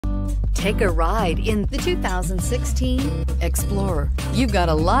Take a ride in the 2016 Explorer. You've got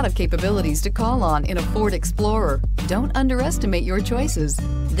a lot of capabilities to call on in a Ford Explorer. Don't underestimate your choices.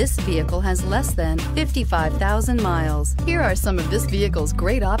 This vehicle has less than 55,000 miles. Here are some of this vehicle's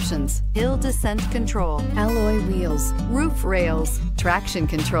great options: hill descent control, alloy wheels, roof rails, traction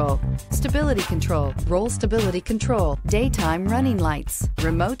control, stability control, roll stability control, daytime running lights,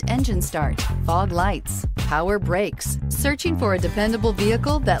 remote engine start, fog lights, power brakes. Searching for a dependable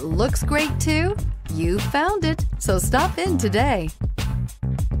vehicle that looks great too? You found it, so stop in today.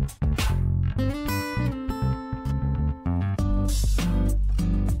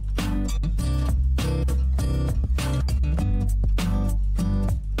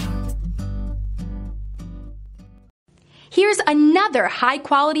 Here's another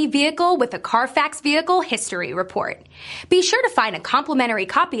high-quality vehicle with a Carfax Vehicle History Report. Be sure to find a complimentary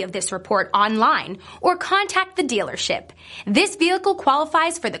copy of this report online or contact the dealership. This vehicle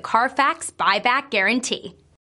qualifies for the Carfax Buyback Guarantee.